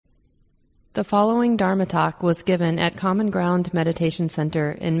The following Dharma talk was given at Common Ground Meditation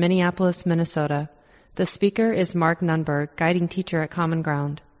Center in Minneapolis, Minnesota. The speaker is Mark Nunberg, guiding teacher at Common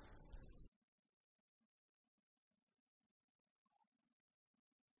Ground.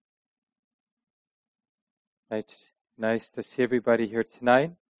 It's nice to see everybody here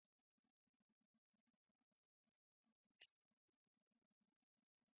tonight.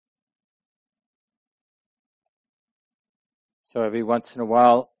 So every once in a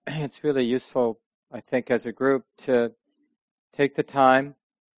while, it's really useful, I think, as a group to take the time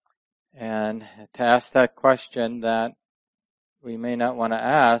and to ask that question that we may not want to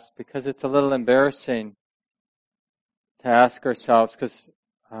ask because it's a little embarrassing to ask ourselves because,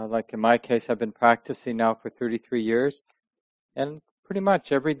 like in my case, I've been practicing now for 33 years and pretty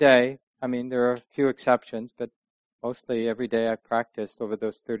much every day, I mean, there are a few exceptions, but mostly every day I've practiced over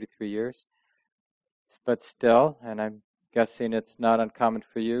those 33 years. But still, and I'm guessing it's not uncommon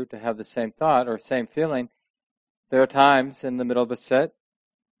for you to have the same thought or same feeling. There are times in the middle of a sit,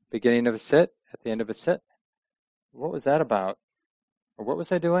 beginning of a sit, at the end of a sit. What was that about? Or what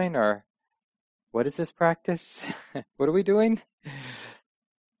was I doing? Or what is this practice? What are we doing?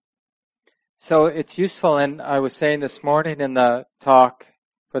 So it's useful, and I was saying this morning in the talk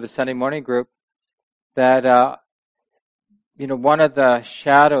for the Sunday morning group that, one of the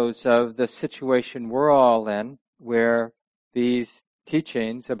shadows of the situation we're all in, where these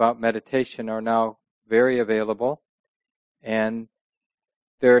teachings about meditation are now very available, and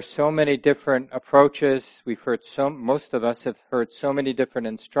there are so many different approaches. Most of us have heard so many different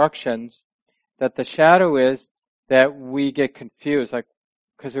instructions that the shadow is that we get confused,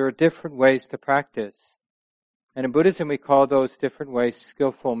 because there are different ways to practice. And in Buddhism, we call those different ways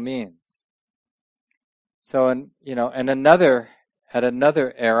skillful means. So, at another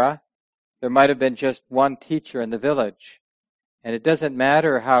era, there might have been just one teacher in the village. And it doesn't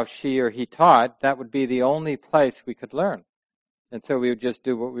matter how she or he taught, that would be the only place we could learn. And so we would just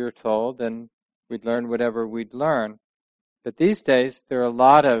do what we were told, and we'd learn whatever we'd learn. But these days, there are a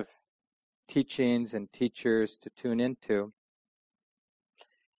lot of teachings and teachers to tune into.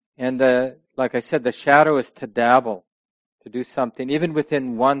 And like I said, the shadow is to dabble, to do something, even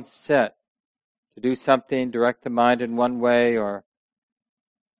within one sit, to do something, direct the mind in one way,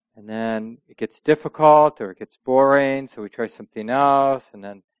 and then it gets difficult or it gets boring, so we try something else,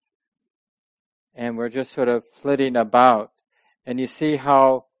 and we're just sort of flitting about. And you see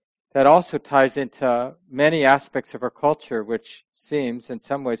how that also ties into many aspects of our culture, which seems, in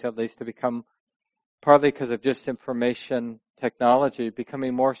some ways at least, to become, partly because of just information technology,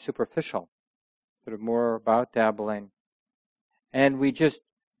 becoming more superficial, sort of more about dabbling. And we just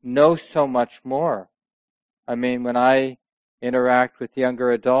know so much more. I mean, when I interact with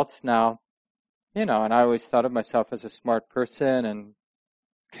younger adults now, and I always thought of myself as a smart person and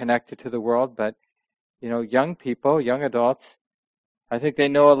connected to the world, but, young people, young adults, I think they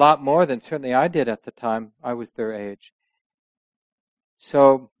know a lot more than certainly I did at the time I was their age.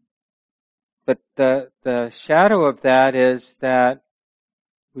 So, but the shadow of that is that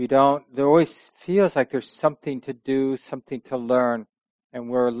there always feels like there's something to do, something to learn, and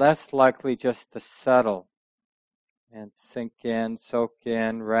we're less likely just to settle and sink in, soak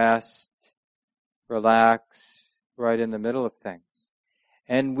in, rest, relax, right in the middle of things.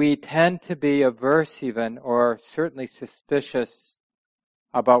 And we tend to be averse even, or certainly suspicious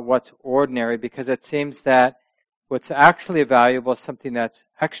about what's ordinary, because it seems that what's actually valuable is something that's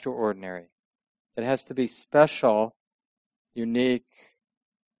extraordinary. It has to be special, unique,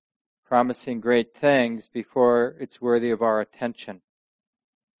 promising great things before it's worthy of our attention.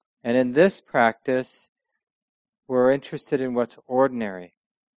 And in this practice, we're interested in what's ordinary.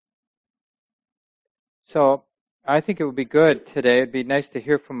 So I think it would be good today, it'd be nice to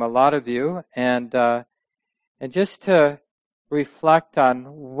hear from a lot of you, and just to reflect on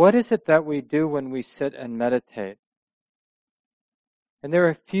what is it that we do when we sit and meditate. And there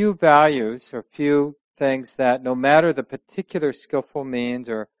are a few values or few things that no matter the particular skillful means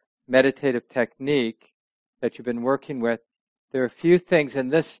or meditative technique that you've been working with, there are a few things in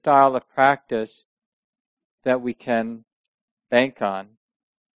this style of practice that we can bank on.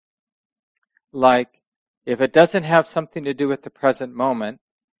 Like, if it doesn't have something to do with the present moment,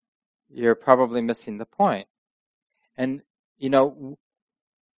 you're probably missing the point. And,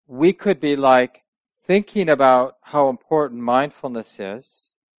 we could be like thinking about how important mindfulness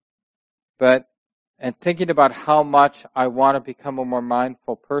is, and thinking about how much I want to become a more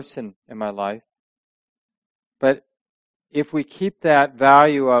mindful person in my life. But if we keep that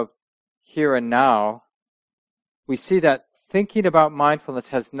value of here and now, we see that thinking about mindfulness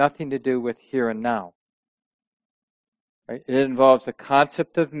has nothing to do with here and now. Right? It involves a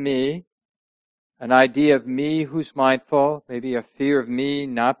concept of me an idea of me who's mindful, maybe a fear of me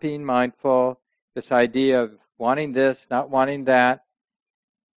not being mindful, this idea of wanting this, not wanting that.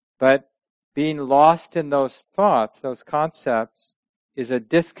 But being lost in those thoughts, those concepts, is a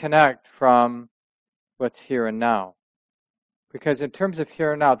disconnect from what's here and now. Because in terms of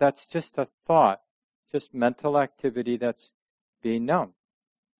here and now, that's just a thought, just mental activity that's being known.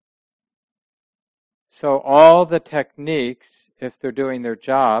 So all the techniques, if they're doing their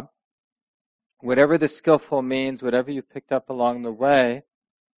job, whatever the skillful means, whatever you picked up along the way,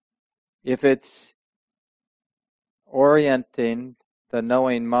 if it's orienting the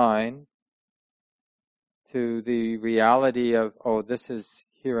knowing mind to the reality of, oh, this is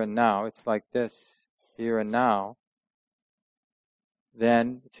here and now, it's like this, here and now,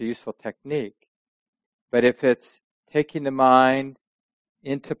 then it's a useful technique. But if it's taking the mind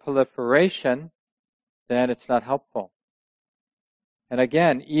into proliferation, then it's not helpful. And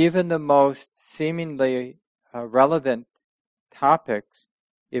again, even the most seemingly relevant topics,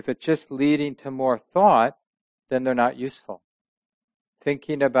 if it's just leading to more thought, then they're not useful.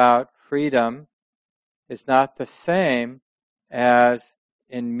 Thinking about freedom is not the same as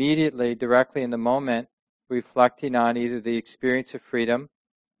immediately, directly in the moment, reflecting on either the experience of freedom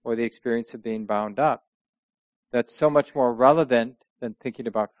or the experience of being bound up. That's so much more relevant than thinking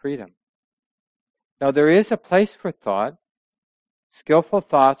about freedom. Now, there is a place for thought. Skillful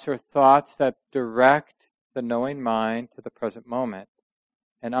thoughts are thoughts that direct the knowing mind to the present moment.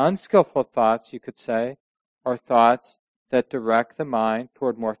 And unskillful thoughts, you could say, are thoughts that direct the mind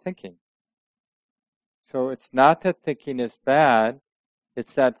toward more thinking. So it's not that thinking is bad,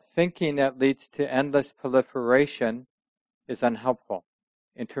 it's that thinking that leads to endless proliferation is unhelpful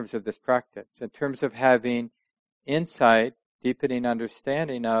in terms of this practice, in terms of having insight, deepening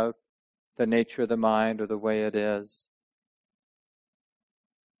understanding of the nature of the mind or the way it is.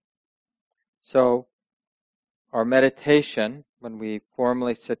 So our meditation, when we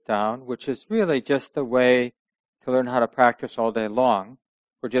formally sit down, which is really just a way to learn how to practice all day long,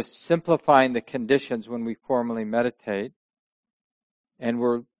 we're just simplifying the conditions when we formally meditate, and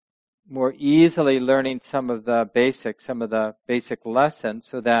we're more easily learning some of the basic lessons,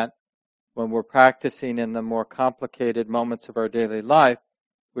 so that when we're practicing in the more complicated moments of our daily life,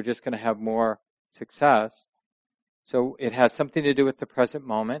 we're just going to have more success. So it has something to do with the present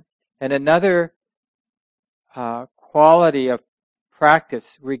moment. And another quality of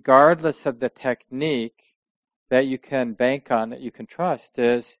practice, regardless of the technique, that you can bank on, that you can trust,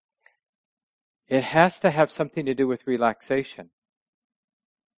 is it has to have something to do with relaxation.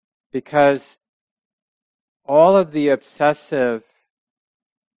 Because all of the obsessive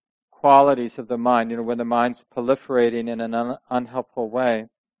qualities of the mind, when the mind's proliferating in an unhelpful way,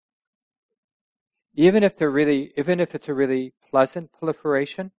 even if it's a really pleasant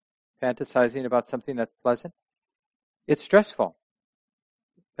proliferation, fantasizing about something that's pleasant, it's stressful.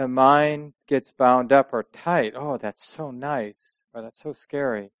 The mind gets bound up or tight. Oh, that's so nice, or that's so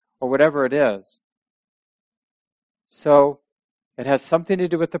scary, or whatever it is. So it has something to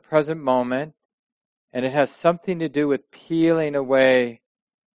do with the present moment, and it has something to do with peeling away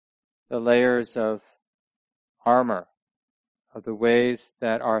the layers of armor, of the ways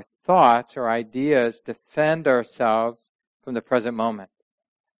that our thoughts or ideas defend ourselves from the present moment.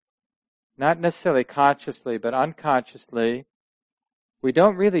 Not necessarily consciously, but unconsciously, we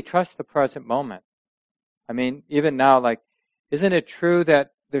don't really trust the present moment. I mean, even now, isn't it true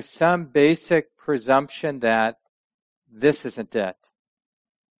that there's some basic presumption that this isn't it?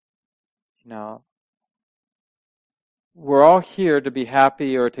 We're all here to be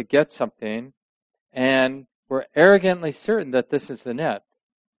happy or to get something, and we're arrogantly certain that this isn't it.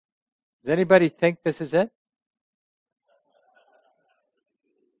 Does anybody think this is it?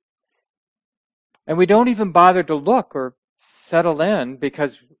 And we don't even bother to look or settle in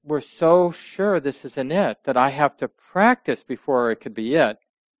because we're so sure this isn't it, that I have to practice before it could be it.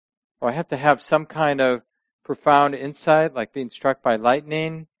 Or I have to have some kind of profound insight, like being struck by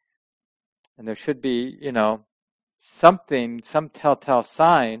lightning. And there should be, something, some telltale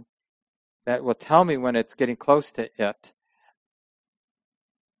sign that will tell me when it's getting close to it.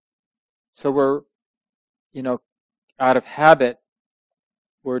 So we're, out of habit,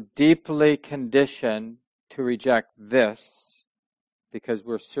 we're deeply conditioned to reject this because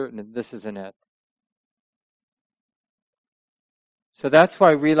we're certain that this isn't it. So that's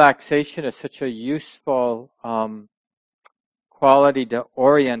why relaxation is such a useful quality to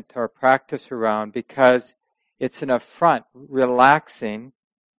orient our practice around, because it's an affront. Relaxing,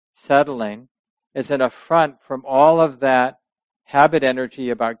 settling, is an affront from all of that habit energy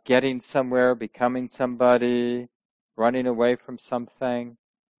about getting somewhere, becoming somebody, running away from something.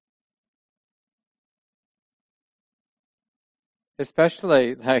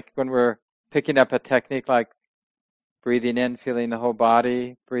 especially like when we're picking up a technique like breathing in, feeling the whole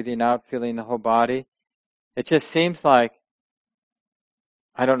body, breathing out, feeling the whole body. It just seems like,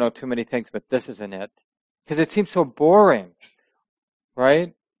 I don't know too many things, but this isn't it. Because it seems so boring,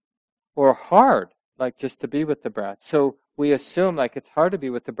 right? Or hard, like just to be with the breath. So we assume like it's hard to be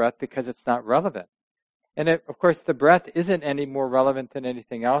with the breath because it's not relevant. And of course, the breath isn't any more relevant than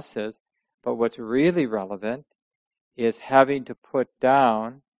anything else is, but what's really relevant is having to put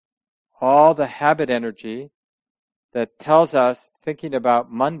down all the habit energy that tells us thinking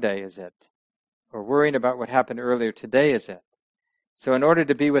about Monday is it, or worrying about what happened earlier today is it. So in order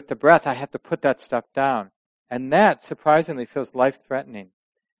to be with the breath, I have to put that stuff down. And that, surprisingly, feels life-threatening.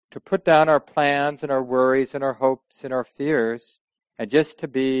 To put down our plans and our worries and our hopes and our fears, and just to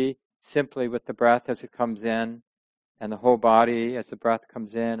be simply with the breath as it comes in, and the whole body as the breath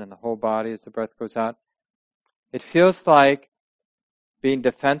comes in, and the whole body as the breath goes out. It feels like being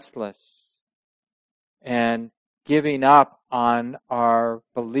defenseless and giving up on our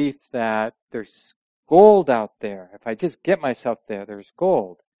belief that there's gold out there. If I just get myself there, there's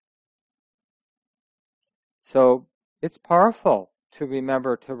gold. So it's powerful to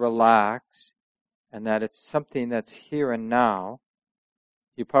remember to relax and that it's something that's here and now.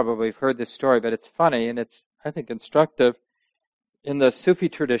 You probably have heard this story, but it's funny and it's, I think, instructive. In the Sufi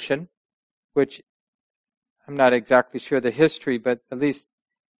tradition, which I'm not exactly sure the history, but at least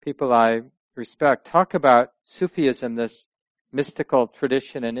people I respect talk about Sufism, this mystical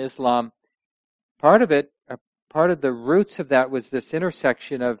tradition in Islam. Part of it, part of the roots of that was this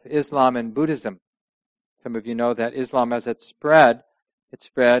intersection of Islam and Buddhism. Some of you know that Islam, as it spread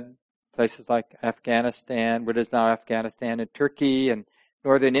places like Afghanistan, what is now Afghanistan, and Turkey and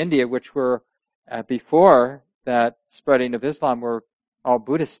northern India, which were before that spreading of Islam were all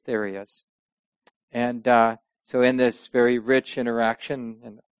Buddhist areas. And so in this very rich interaction,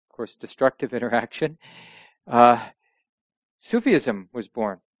 and of course destructive interaction, Sufism was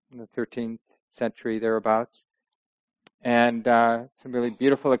born in the 13th century, thereabouts. And some really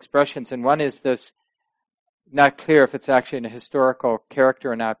beautiful expressions. And one is this, not clear if it's actually a historical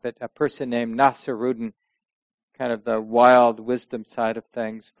character or not, but a person named Nasruddin, kind of the wild wisdom side of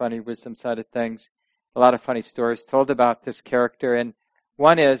things, funny wisdom side of things. A lot of funny stories told about this character. And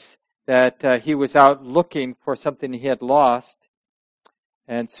one is that he was out looking for something he had lost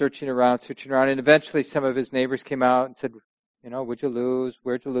and searching around. And eventually some of his neighbors came out and said, what'd you lose?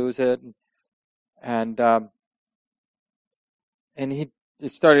 Where'd you lose it? And he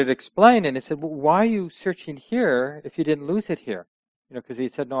started explaining, and he said, well, why are you searching here if you didn't lose it here? Because he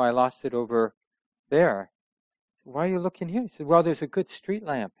said, no, I lost it over there. Why are you looking here? He said, well, there's a good street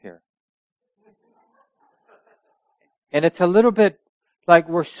lamp here. And it's a little bit like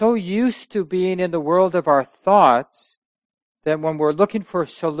we're so used to being in the world of our thoughts that when we're looking for a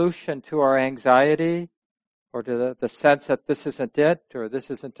solution to our anxiety or to the sense that this isn't it or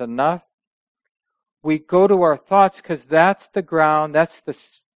this isn't enough, we go to our thoughts because that's the ground, that's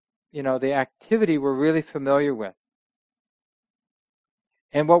the activity we're really familiar with.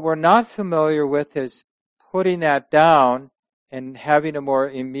 And what we're not familiar with is putting that down and having a more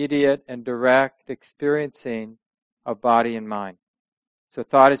immediate and direct experiencing of body and mind. So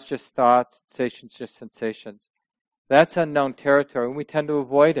thought is just thoughts, sensations just sensations. That's unknown territory, and we tend to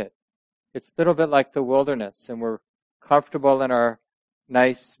avoid it. It's a little bit like the wilderness, and we're comfortable in our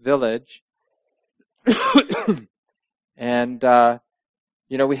nice village. And,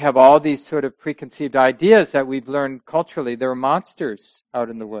 we have all these sort of preconceived ideas that we've learned culturally. There are monsters out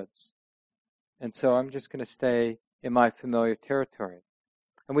in the woods. And so I'm just going to stay in my familiar territory.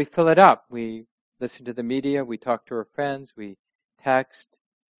 And we fill it up. We listen to the media. We talk to our friends. We text.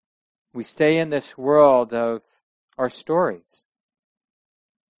 We stay in this world of our stories.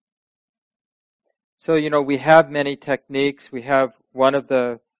 So, we have many techniques. We have one of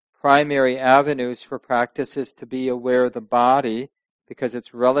the primary avenues for practice is to be aware of the body because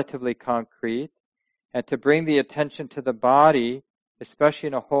it's relatively concrete, and to bring the attention to the body, especially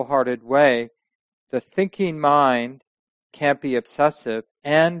in a wholehearted way. The thinking mind can't be obsessive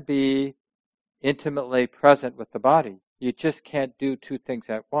and be intimately present with the body. You just can't do two things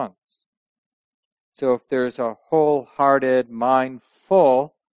at once. So if there's a wholehearted,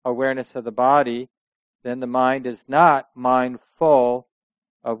 mindful awareness of the body, then the mind is not mindful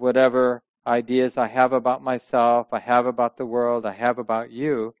of whatever ideas I have about myself, I have about the world, I have about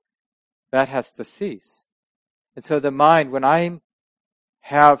you. That has to cease. And so the mind, when I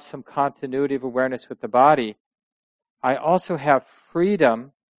have some continuity of awareness with the body, I also have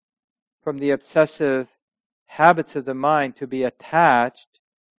freedom from the obsessive habits of the mind to be attached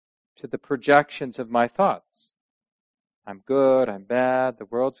to the projections of my thoughts. I'm good, I'm bad, the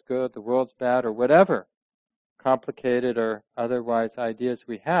world's good, the world's bad, or whatever complicated or otherwise ideas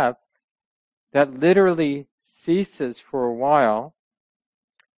we have, that literally ceases for a while,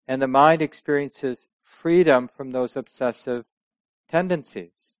 and the mind experiences freedom from those obsessive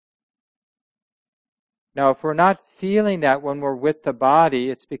tendencies. Now, if we're not feeling that when we're with the body,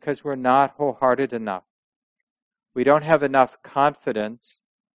 it's because we're not wholehearted enough. We don't have enough confidence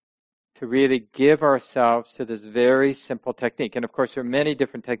to really give ourselves to this very simple technique. And of course, there are many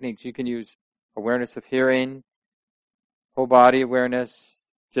different techniques. You can use awareness of hearing, whole body awareness,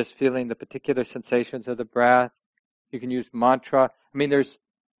 just feeling the particular sensations of the breath. You can use mantra. I mean, there's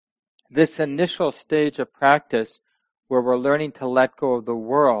this initial stage of practice where we're learning to let go of the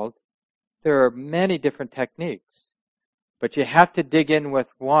world. There are many different techniques, but you have to dig in with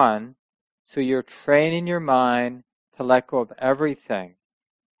one, so you're training your mind to let go of everything.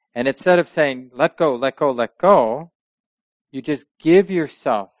 And instead of saying, let go, let go, let go, you just give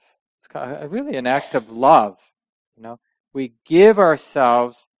yourself. It's really an act of love. You know, we give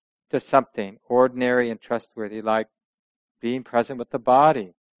ourselves to something ordinary and trustworthy, like being present with the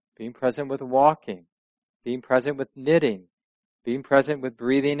body, being present with walking, being present with knitting, being present with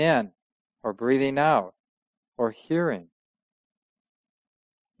breathing in or breathing out or hearing.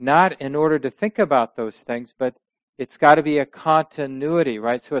 Not in order to think about those things, but it's got to be a continuity,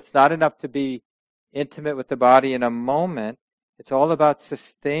 right? So it's not enough to be intimate with the body in a moment. It's all about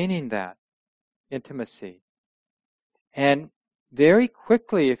sustaining that intimacy. And very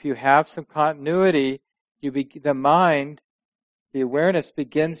quickly, if you have some continuity, the mind, the awareness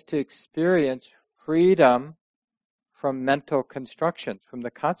begins to experience freedom from mental constructions, from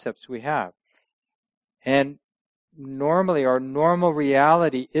the concepts we have. And normally, our normal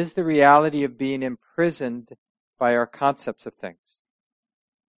reality is the reality of being imprisoned by our concepts of things.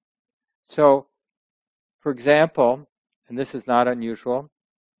 So, for example, and this is not unusual,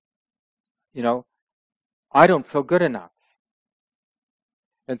 I don't feel good enough.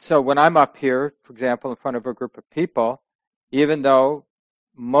 And so when I'm up here, for example, in front of a group of people, even though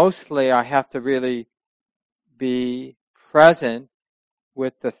mostly I have to really be present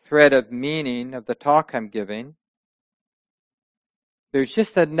with the thread of meaning of the talk I'm giving, there's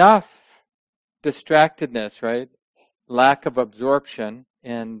just enough distractedness, right? Lack of absorption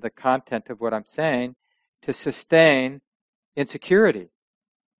in the content of what I'm saying to sustain insecurity,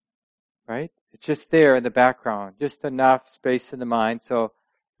 right? It's just there in the background, just enough space in the mind so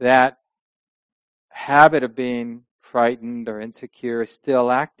that habit of being frightened or insecure is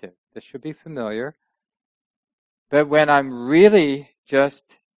still active. This should be familiar. But when I'm really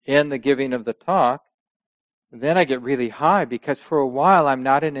just in the giving of the talk, then I get really high, because for a while I'm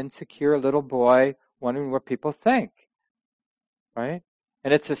not an insecure little boy wondering what people think, right?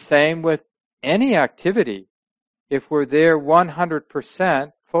 And it's the same with any activity. If we're there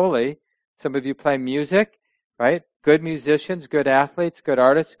 100% fully, some of you play music, right? Good musicians, good athletes, good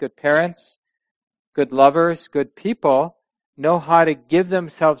artists, good parents, good lovers, good people know how to give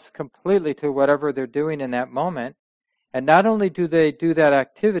themselves completely to whatever they're doing in that moment. And not only do they do that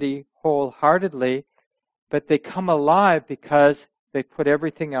activity wholeheartedly, but they come alive because they put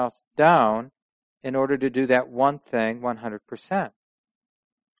everything else down in order to do that one thing 100%.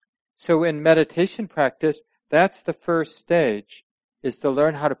 So in meditation practice, that's the first stage, is to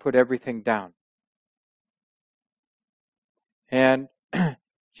learn how to put everything down. And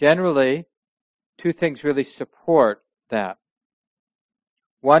generally, two things really support that.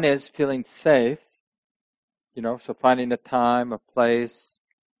 One is feeling safe, so finding a time, a place,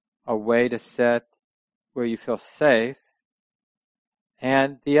 a way to sit where you feel safe.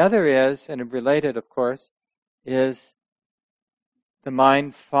 And the other is, and related of course, is the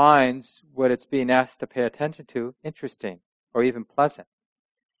mind finds what it's being asked to pay attention to interesting or even pleasant.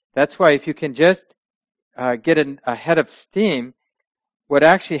 That's why if you can just get a head of steam, what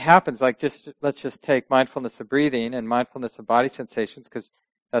actually happens, let's just take mindfulness of breathing and mindfulness of body sensations, because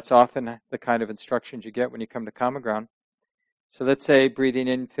that's often the kind of instructions you get when you come to Common Ground. So let's say breathing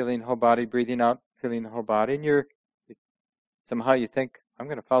in, feeling the whole body, breathing out, feeling the whole body, and somehow you think, I'm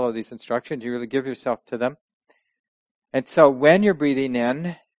going to follow these instructions. You really give yourself to them. And so when you're breathing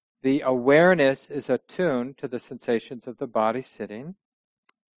in, the awareness is attuned to the sensations of the body sitting.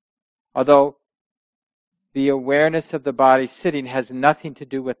 Although the awareness of the body sitting has nothing to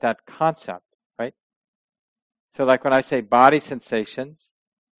do with that concept, right? So like when I say body sensations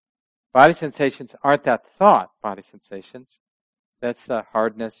aren't that thought body sensations. That's the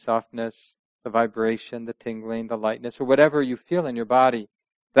hardness, softness, the vibration, the tingling, the lightness, or whatever you feel in your body.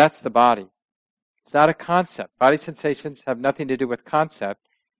 That's the body. It's not a concept. Body sensations have nothing to do with concept.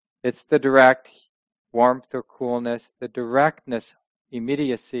 It's the direct warmth or coolness, the directness,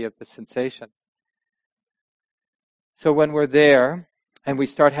 immediacy of the sensations. So when we're there and we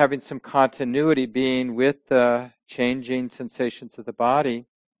start having some continuity being with the changing sensations of the body,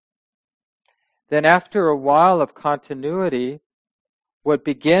 then after a while of continuity, what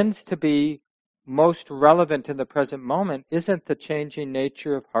begins to be most relevant in the present moment isn't the changing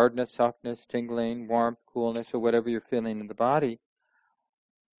nature of hardness, softness, tingling, warmth, coolness, or whatever you're feeling in the body.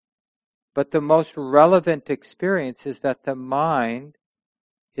 But the most relevant experience is that the mind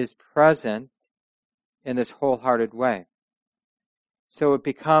is present in this wholehearted way. So it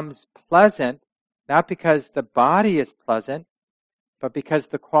becomes pleasant, not because the body is pleasant, but because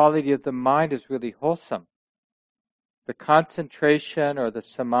the quality of the mind is really wholesome. The concentration or the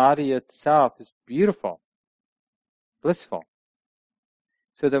samadhi itself is beautiful, blissful.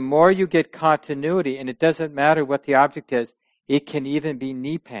 So the more you get continuity, and it doesn't matter what the object is, it can even be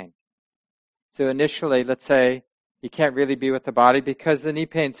knee pain. So initially, let's say, you can't really be with the body because the knee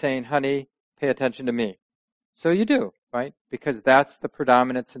pain's saying, honey, pay attention to me. So you do, right? Because that's the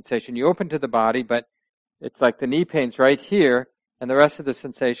predominant sensation. You open to the body, but it's like the knee pain's right here, and the rest of the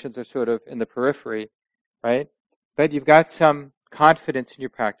sensations are sort of in the periphery, right? But you've got some confidence in your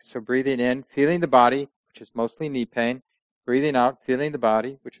practice. So breathing in, feeling the body, which is mostly knee pain. Breathing out, feeling the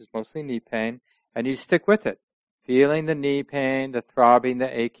body, which is mostly knee pain. And you stick with it. Feeling the knee pain, the throbbing,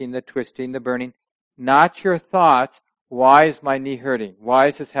 the aching, the twisting, the burning. Not your thoughts, why is my knee hurting? Why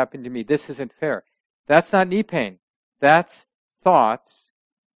is this happening to me? This isn't fair. That's not knee pain. That's thoughts,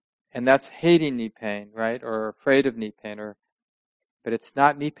 and that's hating knee pain, right? Or afraid of knee pain, but it's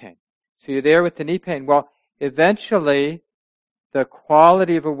not knee pain. So you're there with the knee pain. Well, eventually, the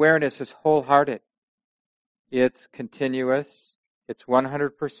quality of awareness is wholehearted. It's continuous. It's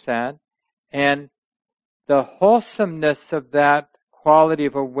 100%. And the wholesomeness of that quality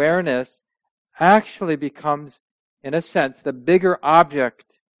of awareness actually becomes, in a sense, the bigger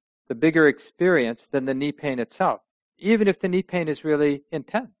object, the bigger experience than the knee pain itself, even if the knee pain is really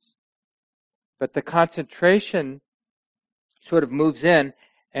intense. But the concentration sort of moves in,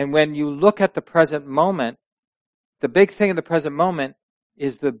 and when you look at the present moment, the big thing in the present moment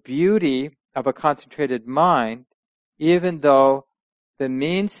is the beauty of a concentrated mind, even though the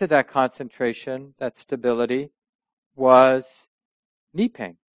means to that concentration, that stability, was knee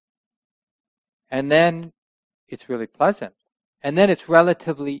pain. And then it's really pleasant. And then it's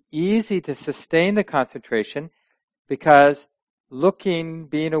relatively easy to sustain the concentration because looking,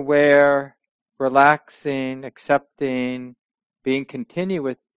 being aware, relaxing, accepting, being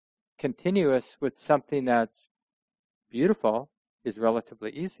continuous with something that's beautiful is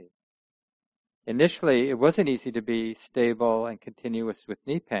relatively easy. Initially, it wasn't easy to be stable and continuous with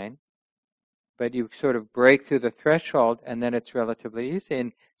knee pain, but you sort of break through the threshold and then it's relatively easy.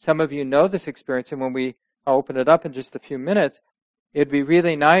 And some of you know this experience, and when I'll open it up in just a few minutes, it'd be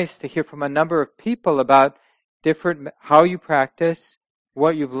really nice to hear from a number of people about how you practice,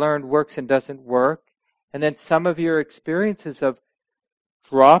 what you've learned works and doesn't work, and then some of your experiences of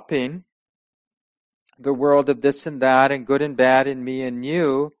dropping the world of this and that and good and bad and me and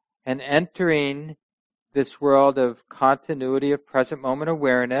you and entering this world of continuity of present moment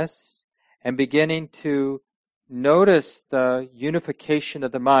awareness and beginning to notice the unification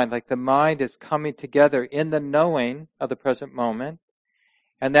of the mind, like the mind is coming together in the knowing of the present moment.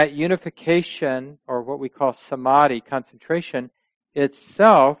 And that unification, or what we call samadhi, concentration,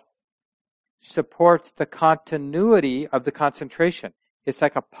 itself supports the continuity of the concentration. It's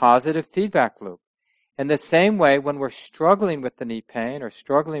like a positive feedback loop. In the same way, when we're struggling with the knee pain or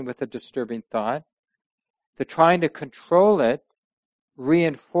struggling with a disturbing thought, the trying to control it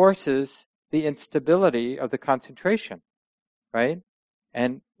reinforces the instability of the concentration, right?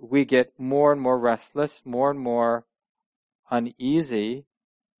 And we get more and more restless, more and more uneasy,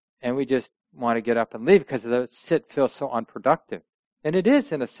 and we just want to get up and leave because the sit feels so unproductive. And it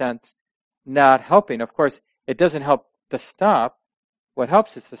is, in a sense, not helping. Of course, it doesn't help to stop. What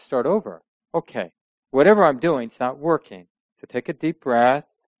helps is to start over. Okay, whatever I'm doing is not working. So take a deep breath.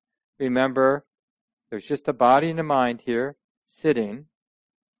 Remember, there's just a body and a mind here, sitting.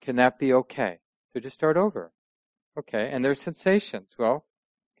 Can that be okay? So just start over. Okay, and there's sensations. Well,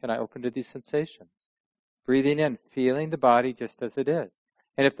 can I open to these sensations? Breathing in, feeling the body just as it is.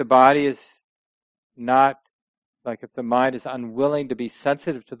 And if the body is not, like if the mind is unwilling to be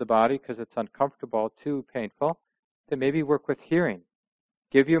sensitive to the body because it's uncomfortable, too painful, then maybe work with hearing.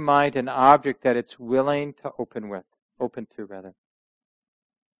 Give your mind an object that it's willing to open to.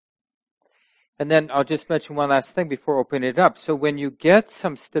 And then I'll just mention one last thing before opening it up. So when you get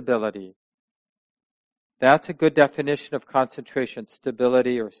some stability, that's a good definition of concentration,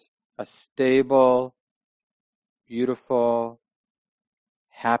 stability or a stable beautiful,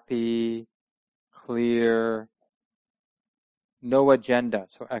 happy, clear, no agenda,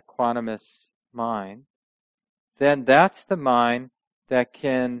 so equanimous mind, then that's the mind that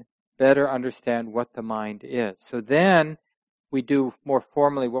can better understand what the mind is. So then we do more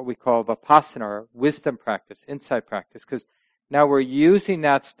formally what we call vipassana, or wisdom practice, insight practice, because now we're using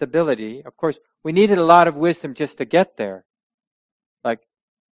that stability. Of course, we needed a lot of wisdom just to get there. Like,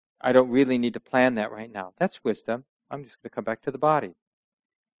 I don't really need to plan that right now. That's wisdom. I'm just going to come back to the body.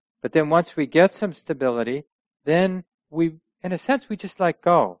 But then once we get some stability, then we, in a sense, we just let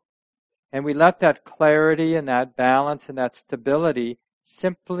go. And we let that clarity and that balance and that stability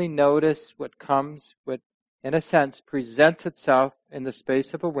simply notice what comes, what, in a sense, presents itself in the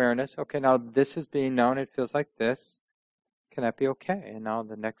space of awareness. Okay, now this is being known. It feels like this. Can that be okay? And now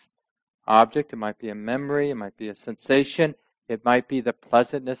the next object, it might be a memory, it might be a sensation, it might be the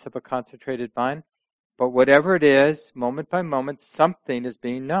pleasantness of a concentrated mind. But whatever it is, moment by moment, something is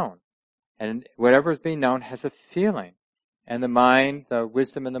being known. And whatever is being known has a feeling. And the mind, the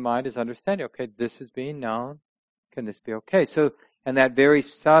wisdom in the mind is understanding, okay, this is being known. Can this be okay? So, in that very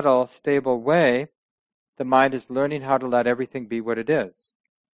subtle, stable way, the mind is learning how to let everything be what it is.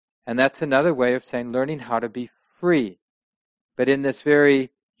 And that's another way of saying learning how to be free. But in this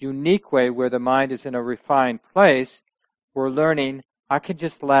very unique way where the mind is in a refined place, we're learning, I can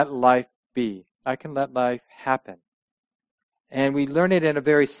just let life be. I can let life happen. And we learn it in a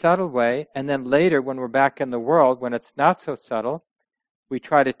very subtle way, and then later when we're back in the world, when it's not so subtle, we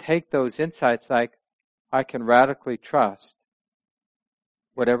try to take those insights like, I can radically trust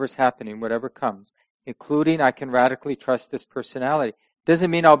whatever's happening, whatever comes, including I can radically trust this personality.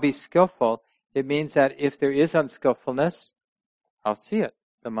 Doesn't mean I'll be skillful. It means that if there is unskillfulness, I'll see it.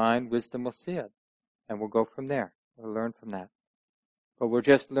 The mind, wisdom will see it. And we'll go from there. We'll learn from that. But we're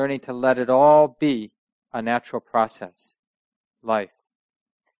just learning to let it all be a natural process. Life.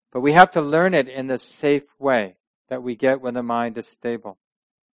 But we have to learn it in the safe way that we get when the mind is stable.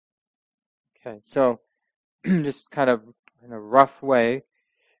 Okay, so just kind of in a rough way,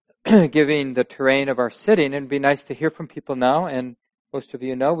 giving the terrain of our sitting, and it'd be nice to hear from people now. And most of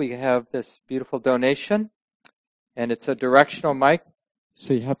you know we have this beautiful donation, and it's a directional mic,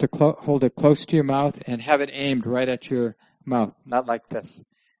 so you have to hold it close to your mouth and have it aimed right at your mouth, not like this.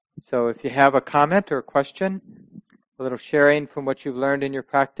 So if you have a comment or a question, a little sharing from what you've learned in your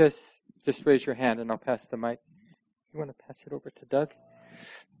practice, just raise your hand and I'll pass the mic. You want to pass it over to Doug?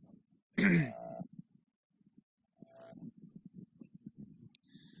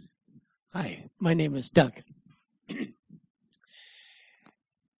 Hi, my name is Doug.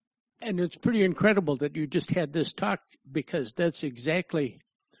 And it's pretty incredible that you just had this talk, because that's exactly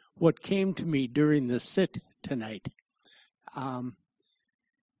what came to me during the sit tonight.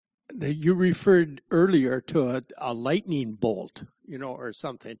 You referred earlier to a lightning bolt, or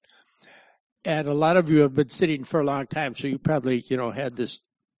something. And a lot of you have been sitting for a long time, so you probably, had this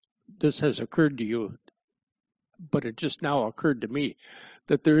has occurred to you, but it just now occurred to me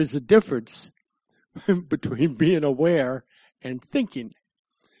that there is a difference between being aware and thinking.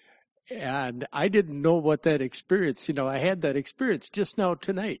 And I didn't know what that experience, I had that experience just now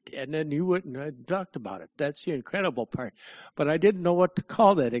tonight, and then you went and talked about it. That's the incredible part. But I didn't know what to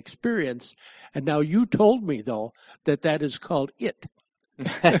call that experience. And now you told me, though, that is called it.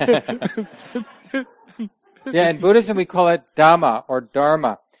 Yeah, in Buddhism we call it Dhamma or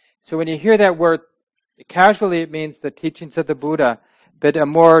Dharma. So when you hear that word, casually it means the teachings of the Buddha, but a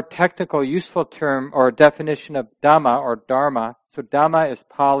more technical, useful term or definition of Dhamma or Dharma, so Dhamma is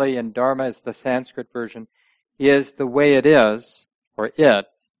Pali and Dharma is the Sanskrit version, is the way it is, or it.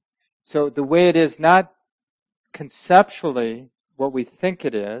 So the way it is, not conceptually what we think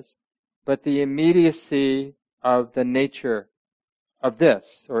it is, but the immediacy of the nature of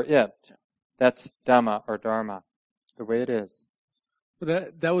this, or it. That's Dhamma or Dharma, the way it is. Well,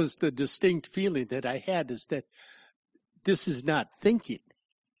 that was the distinct feeling that I had, is that this is not thinking.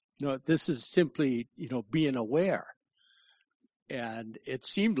 This is simply, being aware. And it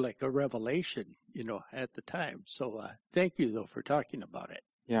seemed like a revelation, at the time. So thank you, though, for talking about it.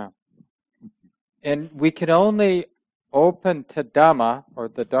 Yeah. And we can only open to Dhamma, or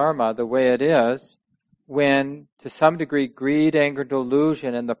the Dharma, the way it is, when, to some degree, greed, anger,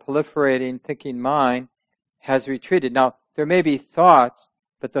 delusion, and the proliferating thinking mind has retreated. Now, there may be thoughts,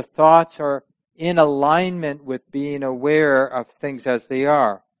 but the thoughts are in alignment with being aware of things as they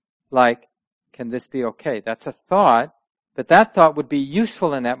are. Like, can this be okay? That's a thought, but that thought would be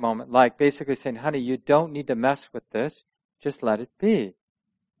useful in that moment. Like basically saying, honey, you don't need to mess with this. Just let it be.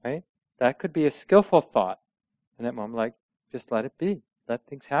 Right? That could be a skillful thought in that moment. Like, just let it be. Let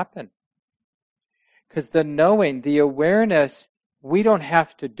things happen. Because the knowing, the awareness, we don't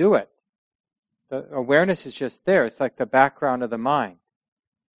have to do it. The awareness is just there. It's like the background of the mind.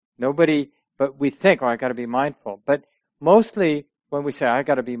 But we think, I got to be mindful. But mostly when we say, I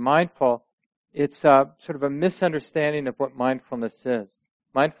got to be mindful, it's sort of a misunderstanding of what mindfulness is.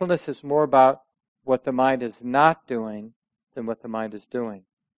 Mindfulness is more about what the mind is not doing than what the mind is doing.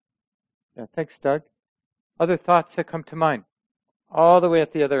 Yeah, thanks, Doug. Other thoughts that come to mind? All the way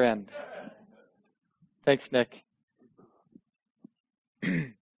at the other end. Thanks, Nick.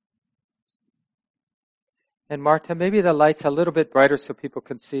 And Marta, maybe the light's a little bit brighter so people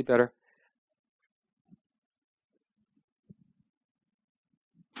can see better.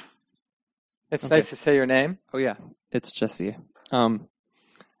 It's nice to say your name. Oh yeah, it's Jesse.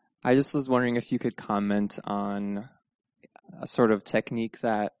 I just was wondering if you could comment on a sort of technique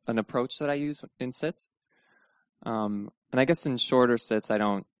an approach that I use in sits. And I guess in shorter sits, I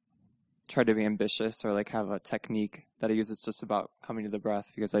don't try to be ambitious or like have a technique that I use. It's just about coming to the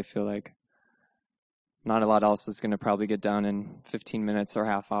breath because I feel like not a lot else is going to probably get done in 15 minutes or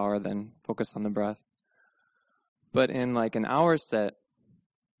half hour than focus on the breath. But in like an hour sit,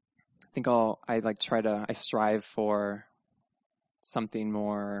 I think I strive for something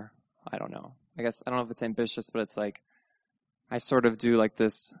more, I don't know. I guess, I don't know if it's ambitious, but it's like, I sort of do like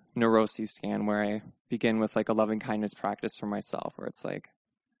this neuroses scan where I begin with like a loving kindness practice for myself, where it's like,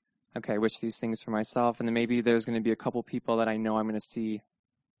 okay, I wish these things for myself. And then maybe there's going to be a couple people that I know I'm going to see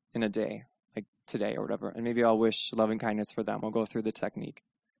in a day, like today or whatever. And maybe I'll wish loving kindness for them. I'll go through the technique.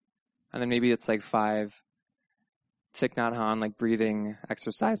 And then maybe it's like 5 Thich Nhat Hanh, like breathing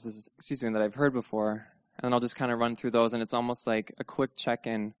exercises, that I've heard before. And then I'll just kind of run through those. And it's almost like a quick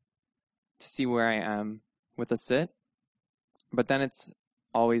check-in to see where I am with a sit. But then it's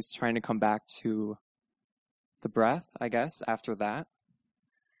always trying to come back to the breath, I guess, after that.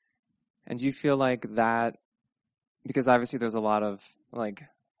 And do you feel like that, because obviously there's a lot of, like,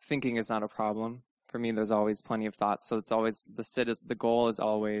 thinking is not a problem. For me, there's always plenty of thoughts. So it's always, the goal is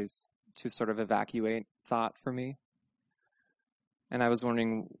always to sort of evacuate thought for me. And I was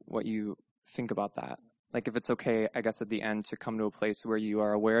wondering what you think about that. Like if it's okay, I guess at the end to come to a place where you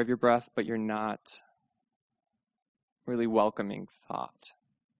are aware of your breath, but you're not really welcoming thought.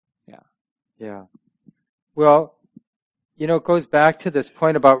 Yeah. Well, it goes back to this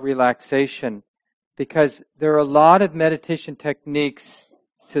point about relaxation, because there are a lot of meditation techniques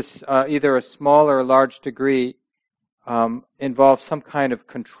to either a small or a large degree involve some kind of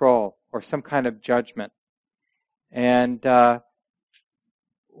control or some kind of judgment. And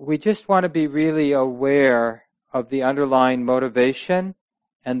we just want to be really aware of the underlying motivation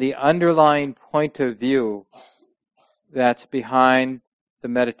and the underlying point of view that's behind the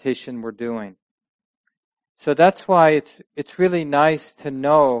meditation we're doing. So that's why it's really nice to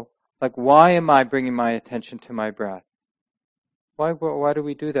know, like, why am I bringing my attention to my breath? Why do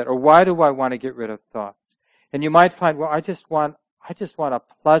we do that? Or why do I want to get rid of thoughts? And you might find, well, I just want a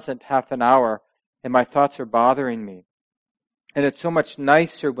pleasant half an hour and my thoughts are bothering me. And it's so much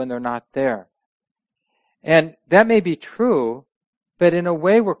nicer when they're not there. And that may be true, but in a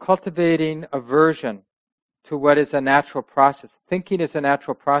way we're cultivating aversion to what is a natural process. Thinking is a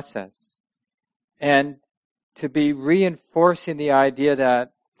natural process. And to be reinforcing the idea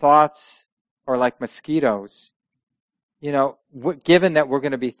that thoughts are like mosquitoes, given that we're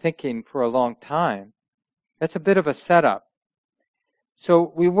going to be thinking for a long time, that's a bit of a setup.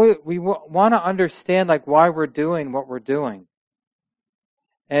 So we want to understand like why we're doing what we're doing.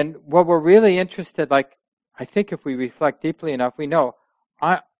 And what we're really interested, like, I think if we reflect deeply enough, we know,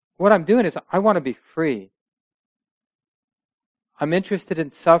 what I'm doing is I want to be free. I'm interested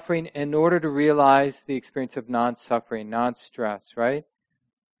in suffering in order to realize the experience of non-suffering, non-stress, right?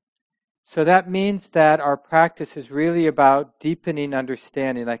 So that means that our practice is really about deepening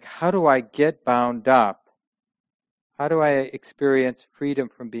understanding, like how do I get bound up? How do I experience freedom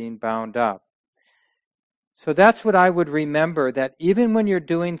from being bound up? So that's what I would remember, that even when you're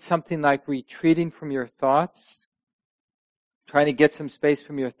doing something like retreating from your thoughts, trying to get some space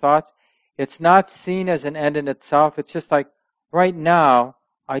from your thoughts, it's not seen as an end in itself. It's just like, right now,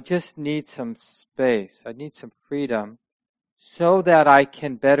 I just need some space. I need some freedom so that I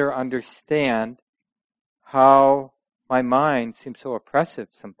can better understand how my mind seems so oppressive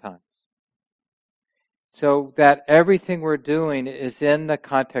sometimes. So that everything we're doing is in the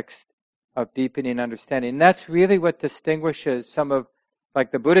context of deepening understanding. And that's really what distinguishes some of,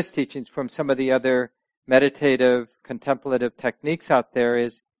 like the Buddhist teachings from some of the other meditative, contemplative techniques out there,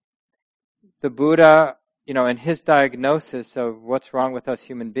 is the Buddha, in his diagnosis of what's wrong with us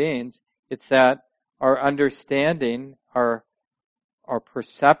human beings, it's that our understanding, our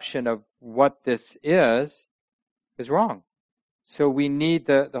perception of what this is wrong. So we need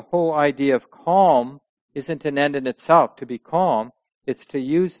the whole idea of calm isn't an end in itself to be calm. It's to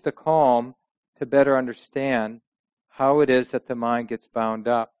use the calm to better understand how it is that the mind gets bound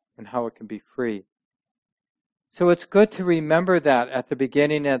up and how it can be free. So it's good to remember that at the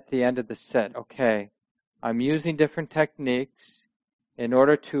beginning and at the end of the sit. Okay, I'm using different techniques in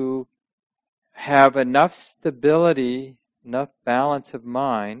order to have enough stability, enough balance of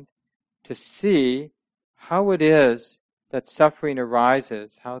mind to see how it is that suffering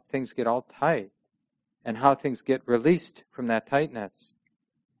arises, how things get all tight, and how things get released from that tightness.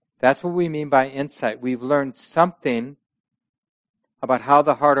 That's what we mean by insight. We've learned something about how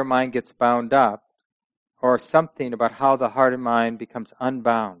the heart or mind gets bound up, or something about how the heart and mind becomes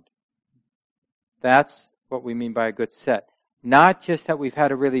unbound. That's what we mean by a good sit. Not just that we've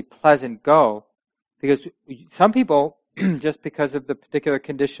had a really pleasant go, because some people, just because of the particular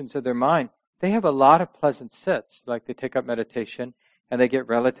conditions of their mind, they have a lot of pleasant sits, like they take up meditation and they get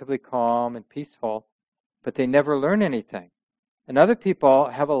relatively calm and peaceful, but they never learn anything. And other people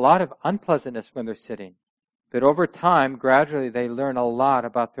have a lot of unpleasantness when they're sitting, but over time, gradually, they learn a lot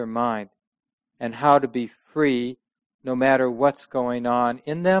about their mind and how to be free no matter what's going on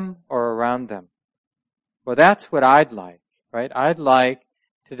in them or around them. Well, that's what I'd like, right? I'd like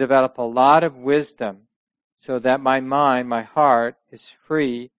to develop a lot of wisdom so that my mind, my heart, is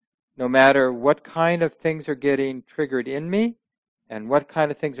free no matter what kind of things are getting triggered in me and what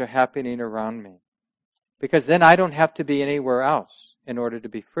kind of things are happening around me. Because then I don't have to be anywhere else in order to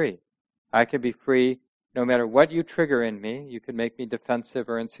be free. I can be free no matter what you trigger in me. You can make me defensive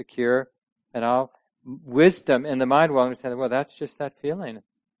or insecure, and wisdom in the mind will understand, well, that's just that feeling,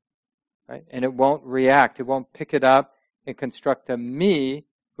 right? And it won't react. It won't pick it up and construct a me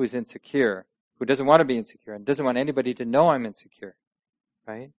who's insecure, who doesn't want to be insecure and doesn't want anybody to know I'm insecure,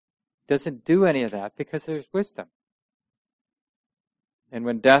 right? Doesn't do any of that because there's wisdom. And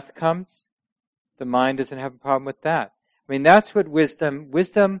when death comes, the mind doesn't have a problem with that. I mean, that's what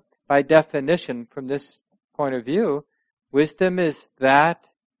wisdom by definition, from this point of view, wisdom is that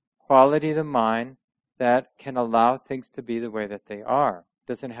quality of the mind that can allow things to be the way that they are.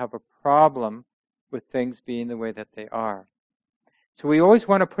 Doesn't have a problem with things being the way that they are. So we always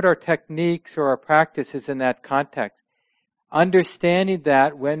want to put our techniques or our practices in that context. Understanding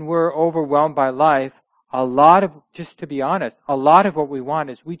that when we're overwhelmed by life, just to be honest, a lot of what we want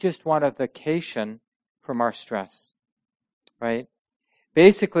is we just want a vacation from our stress, right?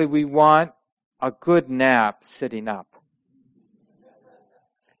 Basically, we want a good nap sitting up.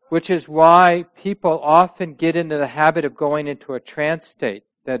 Which is why people often get into the habit of going into a trance state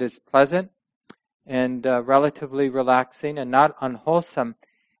that is pleasant and relatively relaxing and not unwholesome.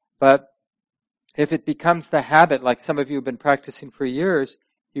 But if it becomes the habit, like some of you have been practicing for years,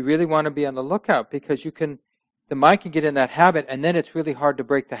 you really want to be on the lookout because the mind can get in that habit and then it's really hard to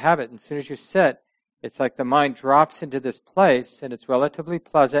break the habit. And as soon as you sit, it's like the mind drops into this place and it's relatively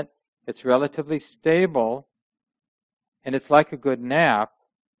pleasant, it's relatively stable, and it's like a good nap,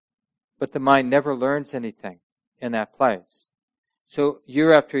 but the mind never learns anything in that place. So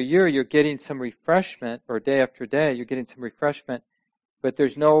year after year, you're getting some refreshment, or day after day, you're getting some refreshment, but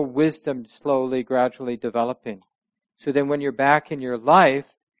there's no wisdom slowly, gradually developing. So then when you're back in your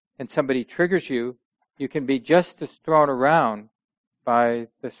life and somebody triggers you, you can be just as thrown around by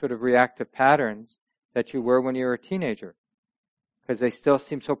the sort of reactive patterns that you were when you were a teenager, because they still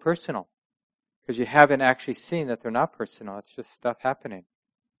seem so personal, because you haven't actually seen that they're not personal. It's just stuff happening.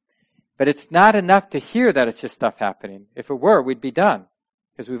 But it's not enough to hear that it's just stuff happening. If it were, we'd be done,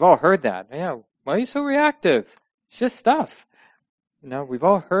 because we've all heard that. Yeah, why are you so reactive? It's just stuff. We've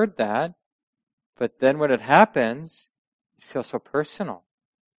all heard that, but then when it happens, it feels so personal.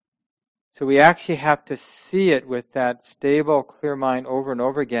 So we actually have to see it with that stable, clear mind over and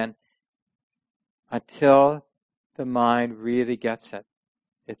over again until the mind really gets it.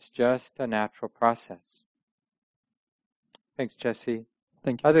 It's just a natural process. Thanks, Jesse.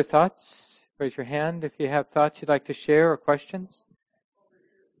 Thank you. Other thoughts? Raise your hand if you have thoughts you'd like to share or questions.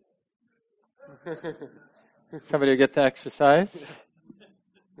 Somebody will get to exercise.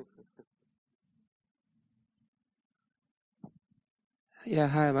 Yeah,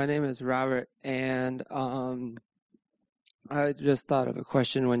 hi, my name is Robert, and I just thought of a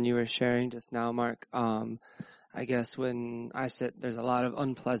question when you were sharing just now, Mark. I guess when I sit, there's a lot of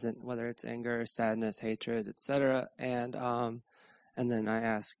unpleasant, whether it's anger, sadness, hatred, etc., and then I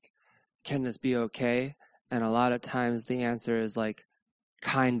ask, can this be okay? And a lot of times the answer is like,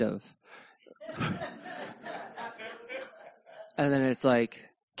 kind of. And then it's like,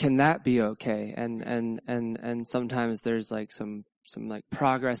 can that be okay? And sometimes there's like some like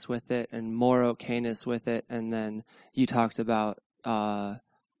progress with it and more okayness with it. And then you talked about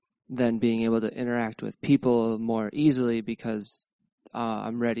then being able to interact with people more easily because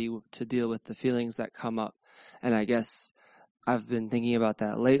I'm ready to deal with the feelings that come up. And I guess I've been thinking about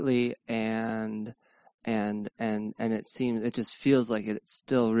that lately, and it just feels like it's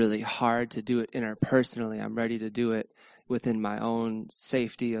still really hard to do it interpersonally. I'm ready to do it within my own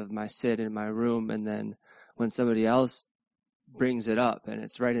safety of my sit in my room, and then when somebody else brings it up and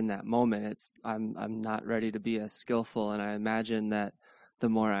it's right in that moment, I'm not ready to be as skillful. And I imagine that the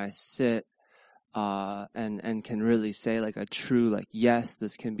more I sit and can really say like a true like yes,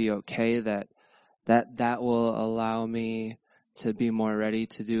 this can be okay, that will allow me to be more ready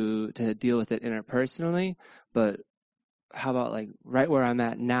to deal with it interpersonally. But how about like right where I'm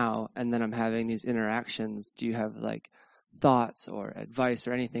at now, and then I'm having these interactions? Do you have like thoughts or advice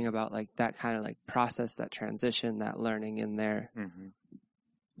or anything about like that kind of like process, that transition, that learning in there? Mm-hmm.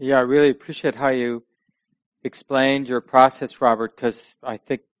 Yeah, I really appreciate how you explained your process, Robert, because I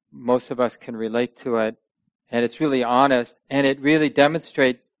think most of us can relate to it, and it's really honest, and it really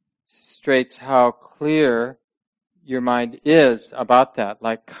demonstrates how clear your mind is about that,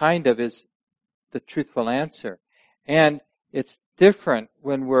 like kind of is the truthful answer. And it's different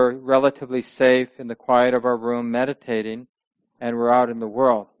when we're relatively safe in the quiet of our room meditating and we're out in the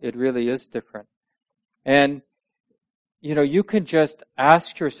world. It really is different. And, you can just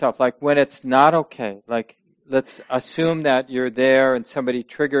ask yourself, like when it's not okay, like let's assume that you're there and somebody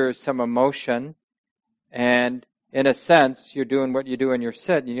triggers some emotion, and in a sense, you're doing what you do in your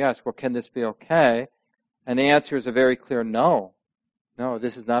sit, and you ask, well, can this be okay? And the answer is a very clear no. No,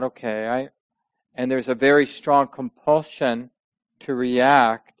 this is not okay. And there's a very strong compulsion to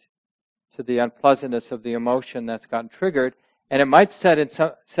react to the unpleasantness of the emotion that's gotten triggered. And it might set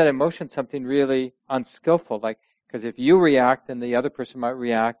in motion something really unskillful, like, because if you react, then the other person might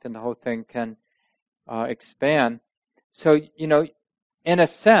react, and the whole thing can expand. So, in a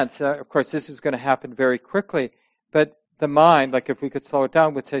sense, of course, this is going to happen very quickly, but the mind, like if we could slow it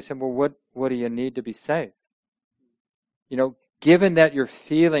down, would say, well, what do you need to be safe? Given that you're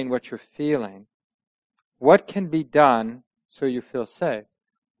feeling what you're feeling, what can be done so you feel safe?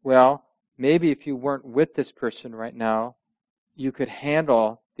 Well, maybe if you weren't with this person right now, you could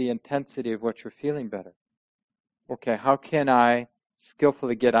handle the intensity of what you're feeling better. Okay, how can I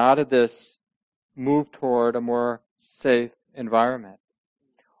skillfully get out of this, move toward a more safe environment?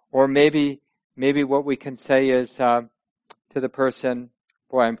 Or maybe what we can say is to the person,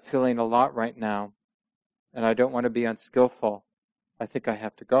 boy, I'm feeling a lot right now, and I don't want to be unskillful. I think I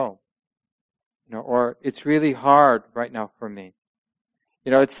have to go. Or it's really hard right now for me.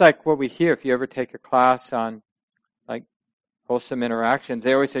 It's like what we hear if you ever take a class on like wholesome interactions.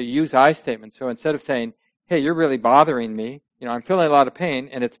 They always say use I statements. So instead of saying, hey, you're really bothering me, I'm feeling a lot of pain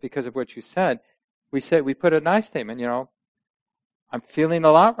and it's because of what you said, we put an I statement, I'm feeling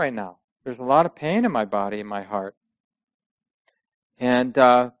a lot right now. There's a lot of pain in my body, in my heart. And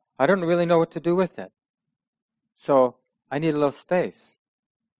I don't really know what to do with it. So I need a little space.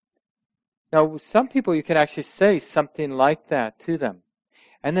 Now, some people you can actually say something like that to them.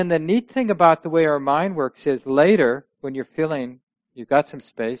 And then the neat thing about the way our mind works is later, when you're feeling you've got some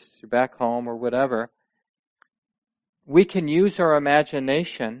space, you're back home or whatever, we can use our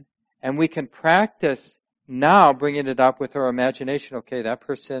imagination and we can practice now bringing it up with our imagination. Okay, that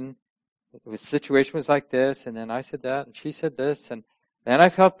person, the situation was like this, and then I said that, and she said this, and then I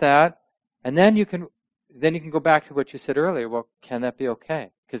felt that. And then you can go back to what you said earlier. Well, can that be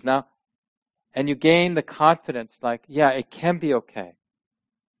okay? Because now, and you gain the confidence, like, yeah, it can be okay.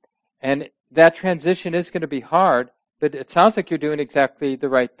 And that transition is going to be hard, but it sounds like you're doing exactly the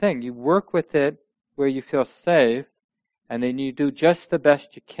right thing. You work with it where you feel safe, and then you do just the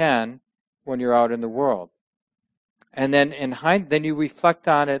best you can when you're out in the world. And then then you reflect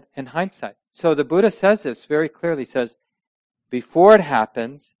on it in hindsight. So the Buddha says this very clearly, says, before it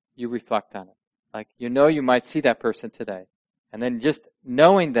happens, you reflect on it. Like, you might see that person today. And then just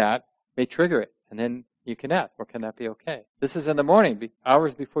knowing that may trigger it. And then you can ask, well, can that be okay? This is in the morning,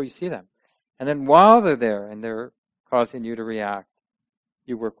 hours before you see them. And then while they're there and they're causing you to react,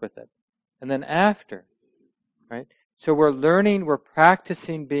 you work with it. And then after, right? So we're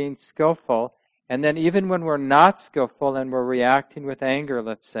practicing being skillful. And then even when we're not skillful and we're reacting with anger,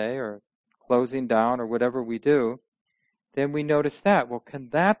 let's say, or closing down or whatever we do, then we notice that. Well, can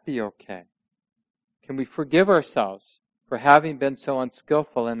that be okay? Can we forgive ourselves for having been so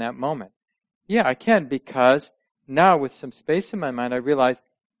unskillful in that moment? Yeah, I can, because now with some space in my mind, I realize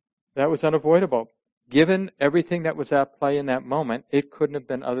that was unavoidable. Given everything that was at play in that moment, it couldn't have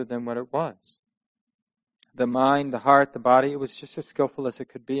been other than what it was. the mind, the heart, the body. It was just as skillful as it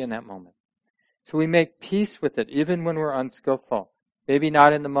could be in that moment. So we make peace with it, even when we're unskillful. Maybe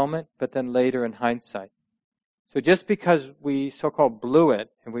not in the moment, but then later in hindsight. So just because we so-called blew it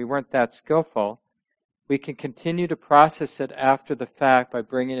and we weren't that skillful, we can continue to process it after the fact by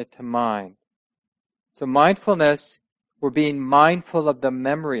bringing it to mind. So mindfulness, we're being mindful of the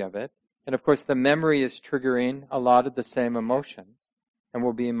memory of it. And of course, the memory is triggering a lot of the same emotions. And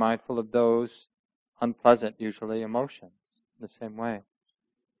we're being mindful of those unpleasant, usually, emotions in the same way.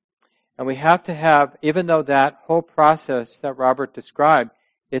 And we have to have, even though that whole process that Robert described,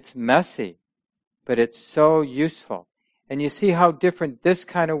 it's messy, but it's so useful. And you see how different this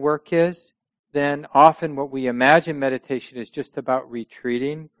kind of work is than often what we imagine meditation is just about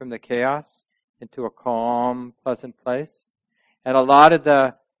retreating from the chaos into a calm, pleasant place. And a lot of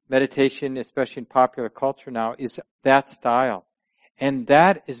the meditation, especially in popular culture now, is that style. And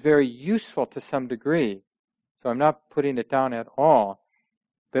that is very useful to some degree. So I'm not putting it down at all.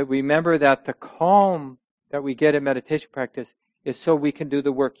 But remember that the calm that we get in meditation practice is so we can do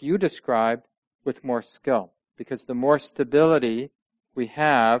the work you described with more skill. Because the more stability we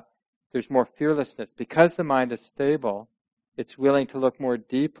have, there's more fearlessness. Because the mind is stable, it's willing to look more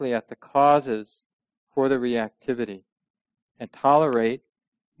deeply at the causes for the reactivity and tolerate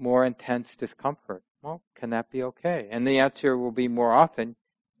more intense discomfort. Well, can that be okay? And the answer will be more often,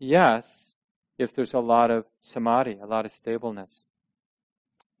 yes, if there's a lot of samadhi, a lot of stableness.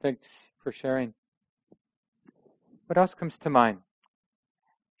 Thanks for sharing. What else comes to mind?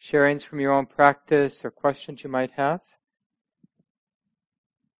 Sharings from your own practice or questions you might have?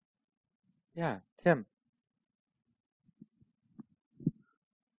 Yeah, Tim.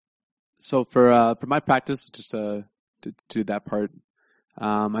 So for my practice, just to do that part,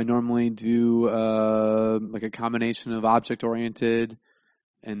 I normally do like a combination of object-oriented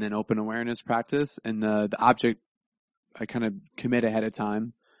and then open awareness practice. And the object I kind of commit ahead of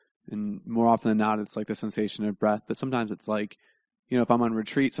time. And more often than not, it's like the sensation of breath. But sometimes it's like, if I'm on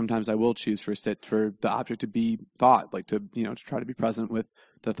retreat, sometimes I will choose for the object to be thought, like to try to be present with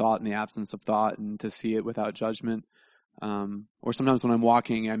the thought in the absence of thought and to see it without judgment. Or sometimes when I'm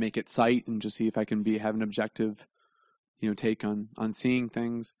walking, I make it sight and just see if I can have an objective, take on seeing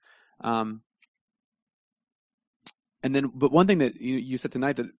things. And then, but one thing that you said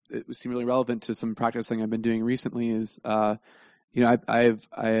tonight that it seemed really relevant to some practicing I've been doing recently is, I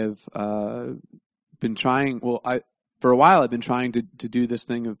have been trying. For a while, I've been trying to do this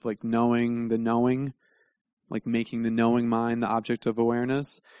thing of like knowing the knowing, like making the knowing mind the object of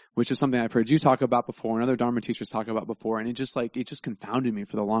awareness, which is something I've heard you talk about before and other Dharma teachers talk about before, and it just confounded me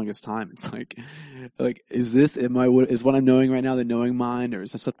for the longest time. It's like is what I'm knowing right now the knowing mind, or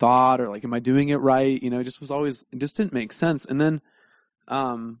is this a thought, or like am I doing it right? It just didn't make sense. And then,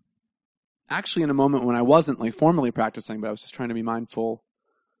 actually, in a moment when I wasn't like formally practicing, but I was just trying to be mindful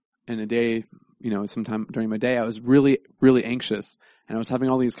in a day, sometime during my day, I was really, really anxious, and I was having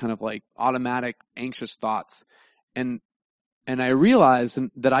all these kind of like automatic anxious thoughts, and I realized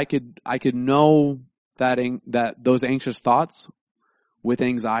that I could know that those anxious thoughts with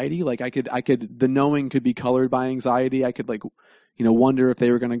anxiety, like the knowing could be colored by anxiety. I could wonder if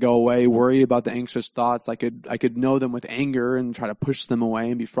they were going to go away, worry about the anxious thoughts. I could know them with anger and try to push them away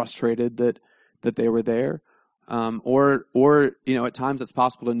and be frustrated that they were there. Or at times it's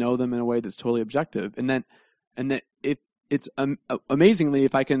possible to know them in a way that's totally objective. And that it's amazingly,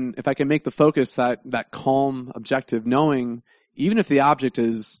 if I can make the focus that calm, objective knowing, even if the object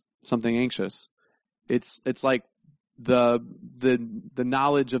is something anxious, it's like the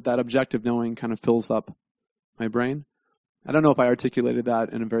knowledge of that objective knowing kind of fills up my brain. I don't know if I articulated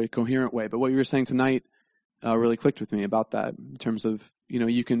that in a very coherent way, but what you were saying tonight really clicked with me about that in terms of,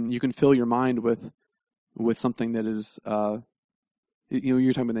 you can fill your mind with something that is,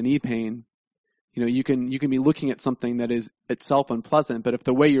 you're talking about the knee pain. You can be looking at something that is itself unpleasant, but if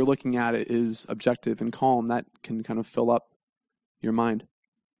the way you're looking at it is objective and calm, that can kind of fill up your mind.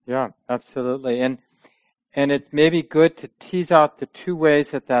 Yeah, absolutely. And it may be good to tease out the two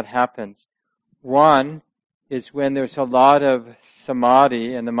ways that happens. One is when there's a lot of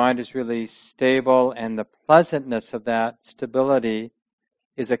samadhi and the mind is really stable, and the pleasantness of that stability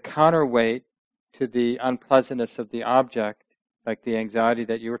is a counterweight to the unpleasantness of the object, like the anxiety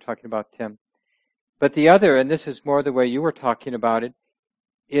that you were talking about, Tim. But the other, and this is more the way you were talking about it,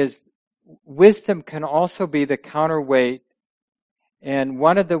 is wisdom can also be the counterweight. And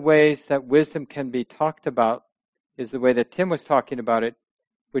one of the ways that wisdom can be talked about is the way that Tim was talking about it,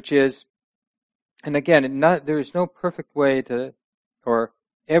 which is, and again, there is no perfect way or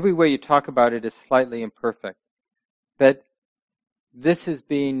every way you talk about it is slightly imperfect. But this is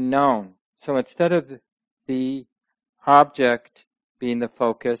being known. So instead of the object being the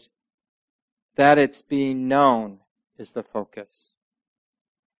focus, that it's being known is the focus.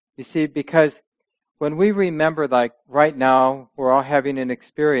 You see, because when we remember, like right now, we're all having an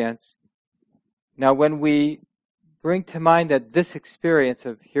experience. Now, when we bring to mind that this experience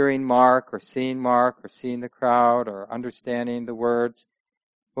of hearing Mark or seeing the crowd or understanding the words,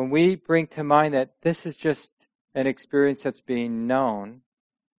 when we bring to mind that this is just an experience that's being known,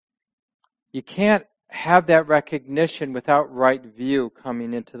 you can't have that recognition without right view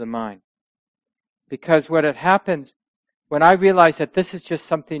coming into the mind. Because what it happens, when I realize that this is just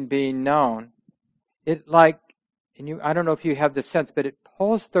something being known, it I don't know if you have the sense, but it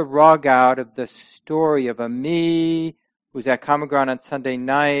pulls the rug out of the story of a me who's at Common Ground on Sunday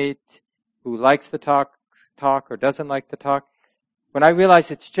night, who likes the talk or doesn't like the talk. When I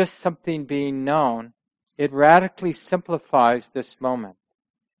realize it's just something being known, it radically simplifies this moment.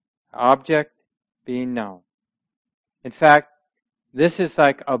 Object being known. In fact, this is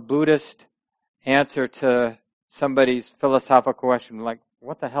like a Buddhist answer to somebody's philosophical question, like,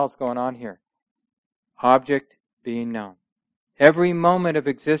 what the hell's going on here? Object being known. Every moment of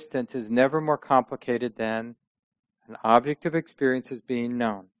existence is never more complicated than an object of experience is being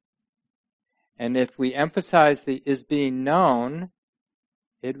known. And if we emphasize the is being known,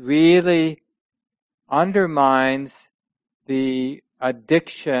 it really undermines the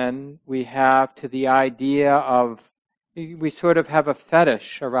addiction we have to the idea of, we sort of have a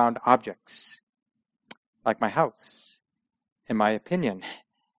fetish around objects, like my house, and my opinion,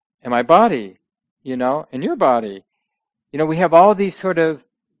 and my body, and your body. We have all these sort of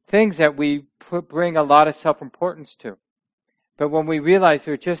things that we bring a lot of self-importance to. But when we realize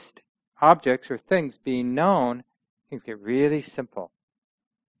they're just objects or things being known, things get really simple.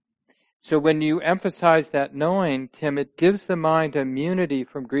 So when you emphasize that knowing, Tim, it gives the mind immunity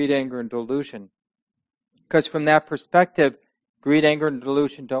from greed, anger, and delusion. Because from that perspective, greed, anger, and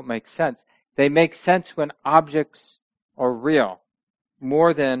delusion don't make sense. They make sense when objects are real,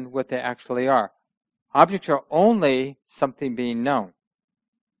 more than what they actually are. Objects are only something being known.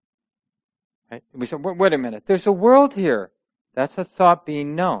 Right? We say, wait a minute, there's a world here. That's a thought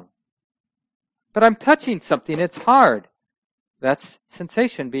being known. But I'm touching something, it's hard. That's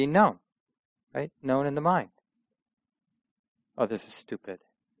sensation being known. Right? Known in the mind. Oh, this is stupid.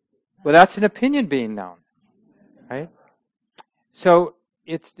 Well, that's an opinion being known. Right? So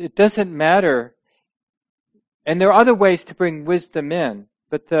it doesn't matter. And there are other ways to bring wisdom in,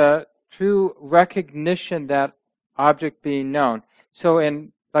 but the true recognition that object being known. So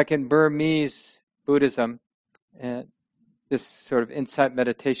in Burmese Buddhism, this sort of insight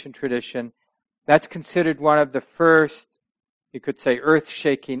meditation tradition, that's considered one of the first, you could say,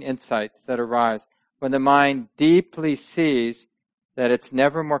 earth-shaking insights that arise when the mind deeply sees that it's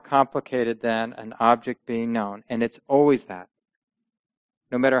never more complicated than an object being known, and it's always that.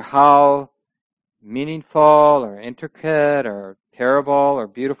 No matter how meaningful or intricate or terrible or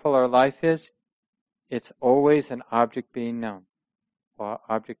beautiful our life is, it's always an object being known.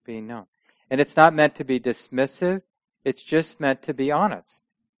 Object being known. And it's not meant to be dismissive, it's just meant to be honest.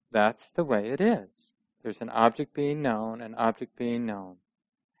 That's the way it is. There's an object being known, an object being known.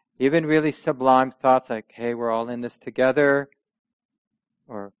 Even really sublime thoughts like, hey, we're all in this together,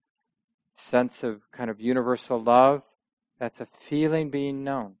 or sense of kind of universal love, that's a feeling being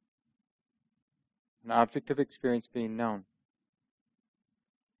known. An object of experience being known.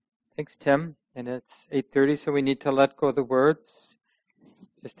 Thanks, Tim. And it's 8:30, so we need to let go of the words.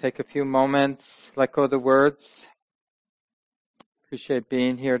 Just take a few moments, let go of the words. Appreciate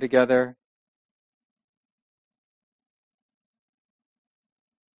being here together.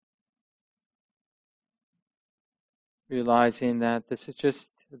 Realizing that this is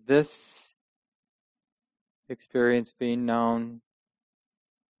just this experience being known.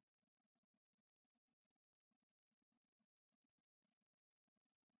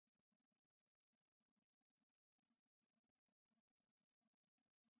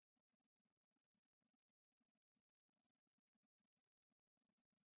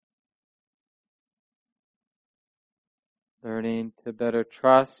 Learning to better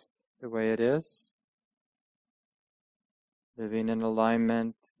trust the way it is. Living in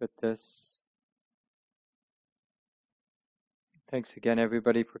alignment with this. Thanks again,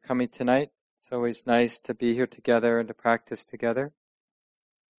 everybody, for coming tonight. It's always nice to be here together and to practice together.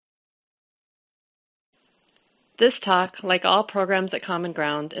 This talk, like all programs at Common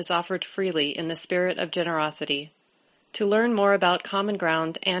Ground, is offered freely in the spirit of generosity. To learn more about Common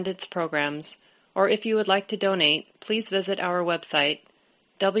Ground and its programs, or if you would like to donate, please visit our website,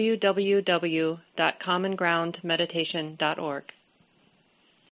 www.commongroundmeditation.org.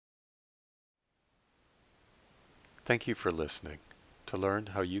 Thank you for listening. To learn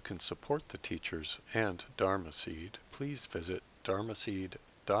how you can support the teachers and Dharma Seed, please visit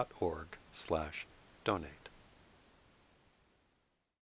dharmaseed.org/donate.